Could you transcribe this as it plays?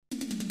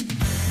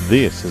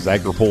This is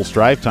AgriPulse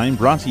Drive Time,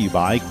 brought to you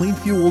by Clean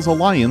Fuels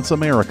Alliance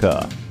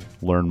America.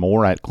 Learn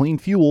more at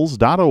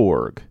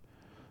cleanfuels.org.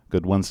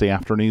 Good Wednesday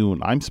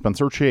afternoon. I'm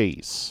Spencer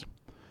Chase.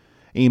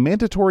 A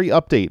mandatory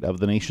update of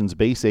the nation's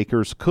base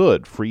acres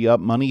could free up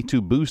money to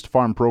boost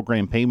farm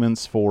program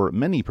payments for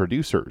many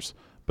producers,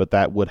 but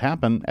that would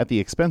happen at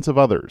the expense of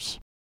others.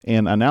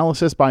 An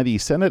analysis by the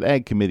Senate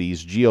Ag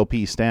Committee's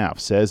GOP staff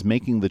says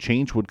making the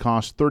change would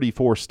cost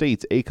 34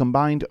 states a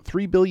combined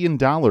 $3 billion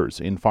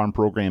in farm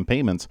program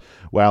payments,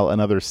 while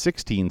another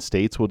 16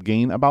 states would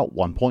gain about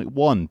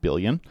 $1.1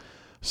 billion.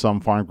 Some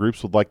farm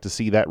groups would like to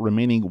see that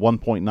remaining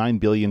 $1.9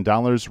 billion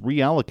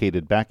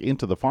reallocated back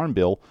into the Farm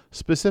Bill,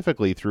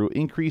 specifically through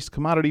increased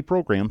commodity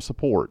program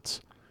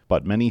supports.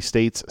 But many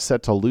states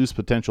set to lose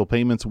potential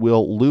payments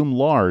will loom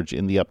large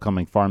in the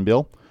upcoming Farm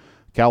Bill.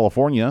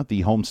 California, the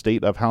home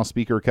state of House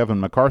Speaker Kevin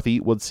McCarthy,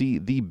 would see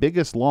the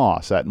biggest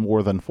loss at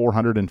more than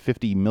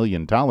 $450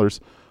 million.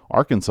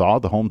 Arkansas,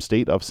 the home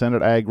state of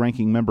Senate Ag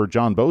Ranking Member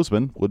John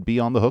Bozeman, would be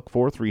on the hook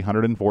for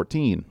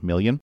 $314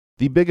 million.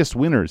 The biggest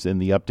winners in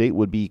the update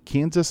would be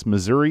Kansas,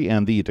 Missouri,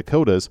 and the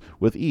Dakotas,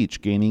 with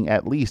each gaining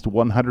at least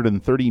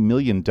 $130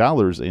 million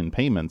in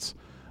payments.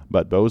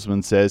 But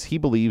Bozeman says he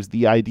believes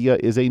the idea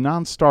is a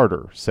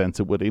non-starter, since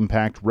it would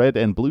impact red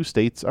and blue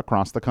states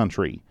across the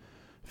country.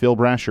 Phil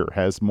Brasher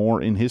has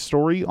more in his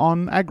story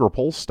on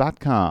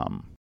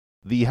agripulse.com.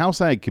 The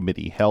House Ag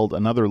Committee held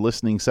another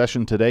listening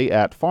session today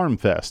at Farm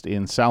Fest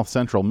in south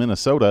central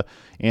Minnesota,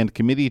 and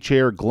Committee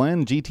Chair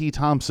Glenn G.T.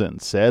 Thompson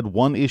said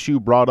one issue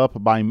brought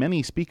up by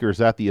many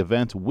speakers at the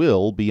event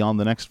will be on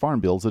the next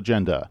Farm Bill's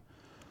agenda.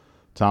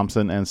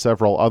 Thompson and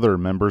several other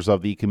members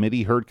of the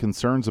committee heard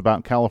concerns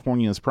about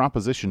California's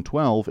Proposition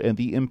 12 and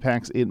the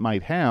impacts it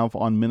might have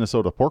on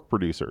Minnesota pork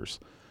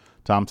producers.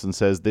 Thompson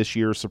says this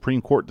year's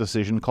Supreme Court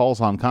decision calls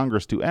on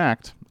Congress to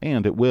act,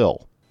 and it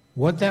will.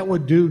 What that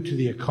would do to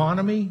the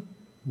economy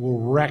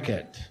will wreck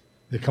it.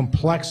 The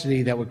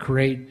complexity that would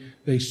create,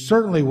 they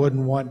certainly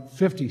wouldn't want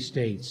 50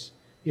 states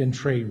in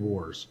trade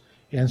wars.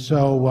 And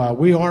so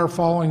we are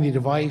following the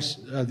advice,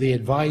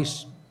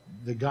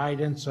 the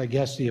guidance, I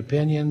guess the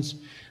opinions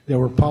that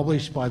were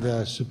published by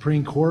the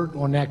Supreme Court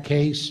on that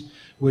case,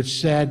 which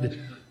said,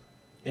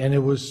 and it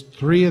was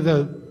three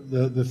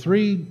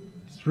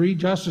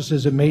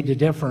justices that made the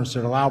difference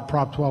that allowed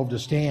Prop 12 to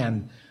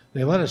stand.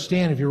 They let it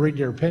stand, if you read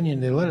their opinion,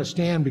 they let it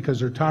stand because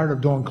they're tired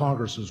of doing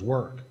Congress's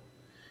work.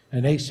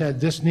 And they said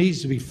this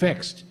needs to be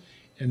fixed,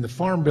 and the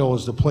Farm Bill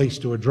is the place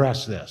to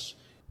address this.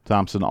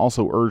 Thompson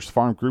also urged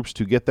farm groups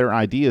to get their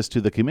ideas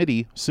to the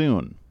committee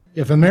soon.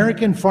 If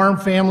American farm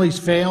families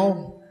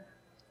fail,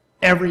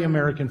 every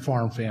American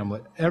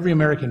family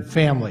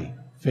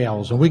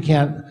fails, and we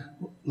can't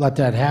let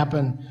that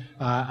happen.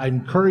 I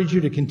encourage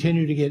you to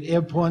continue to get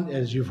input,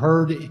 as you've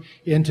heard,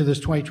 into this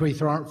 2023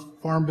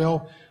 Farm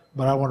Bill,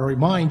 but I want to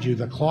remind you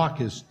the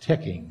clock is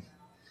ticking,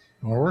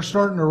 and we're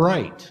starting to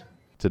write.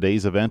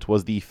 Today's event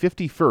was the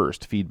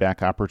 51st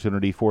feedback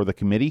opportunity for the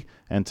committee,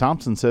 and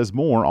Thompson says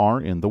more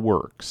are in the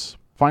works.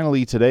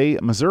 Finally today,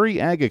 Missouri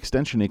Ag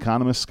Extension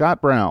economist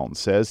Scott Brown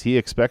says he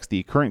expects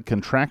the current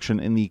contraction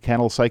in the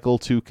cattle cycle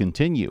to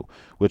continue,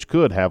 which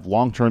could have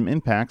long-term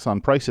impacts on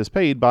prices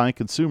paid by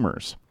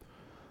consumers.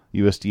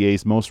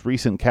 USDA's most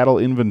recent cattle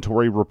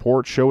inventory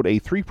report showed a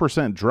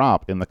 3%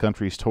 drop in the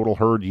country's total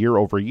herd year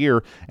over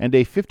year and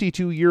a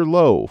 52-year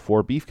low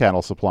for beef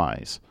cattle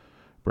supplies.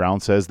 Brown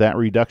says that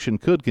reduction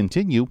could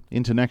continue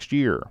into next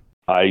year.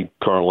 I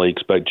currently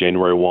expect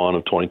January 1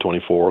 of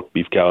 2024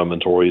 beef cow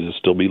inventory to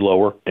still be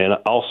lower. And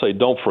I'll say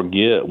don't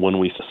forget, when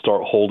we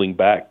start holding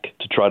back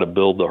to try to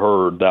build the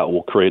herd, that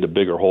will create a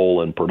bigger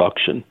hole in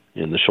production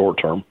in the short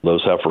term.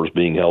 Those heifers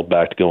being held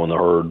back to go in the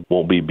herd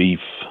won't be beef.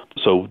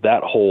 So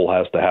that hole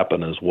has to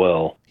happen as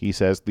well. He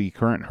says the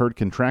current herd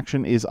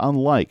contraction is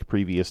unlike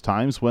previous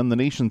times when the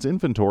nation's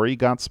inventory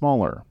got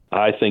smaller.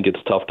 I think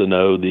it's tough to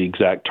know the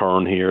exact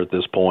turn here at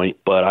this point,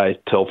 but I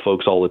tell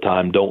folks all the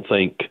time, don't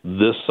think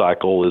this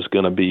cycle is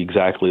going to be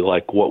exactly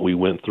like what we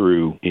went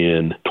through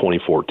in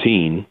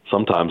 2014.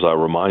 Sometimes I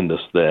remind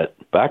us that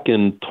back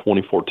in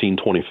 2014,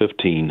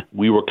 2015,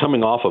 we were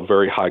coming off of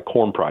very high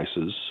corn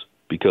prices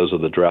because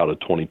of the drought of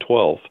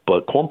 2012,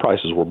 but corn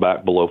prices were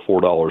back below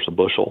 $4 a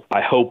bushel.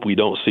 I hope we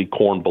don't see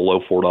corn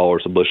below $4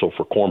 a bushel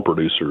for corn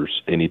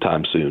producers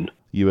anytime soon.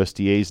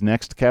 USDA's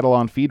next Cattle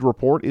on Feed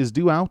report is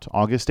due out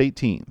August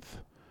 18th.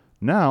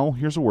 Now,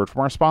 here's a word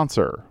from our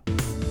sponsor.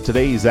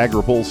 Today's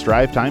AgriPulse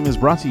Drive Time is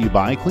brought to you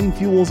by Clean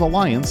Fuels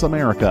Alliance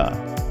America.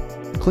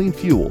 Clean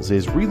Fuels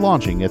is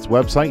relaunching its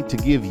website to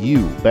give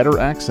you better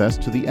access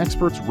to the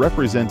experts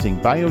representing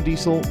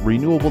biodiesel,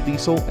 renewable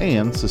diesel,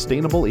 and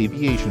sustainable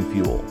aviation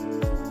fuel.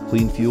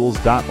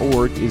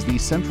 Cleanfuels.org is the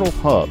central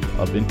hub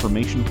of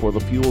information for the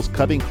fuels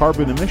cutting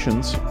carbon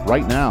emissions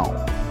right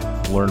now.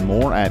 Learn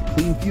more at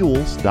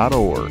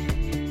cleanfuels.org.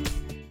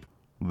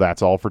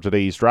 That's all for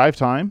today's Drive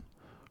Time.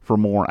 For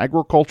more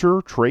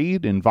agriculture,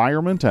 trade,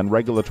 environment, and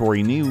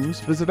regulatory news,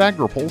 visit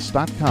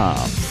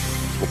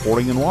agripulse.com.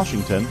 Reporting in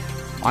Washington,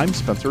 I'm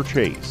Spencer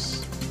Chase.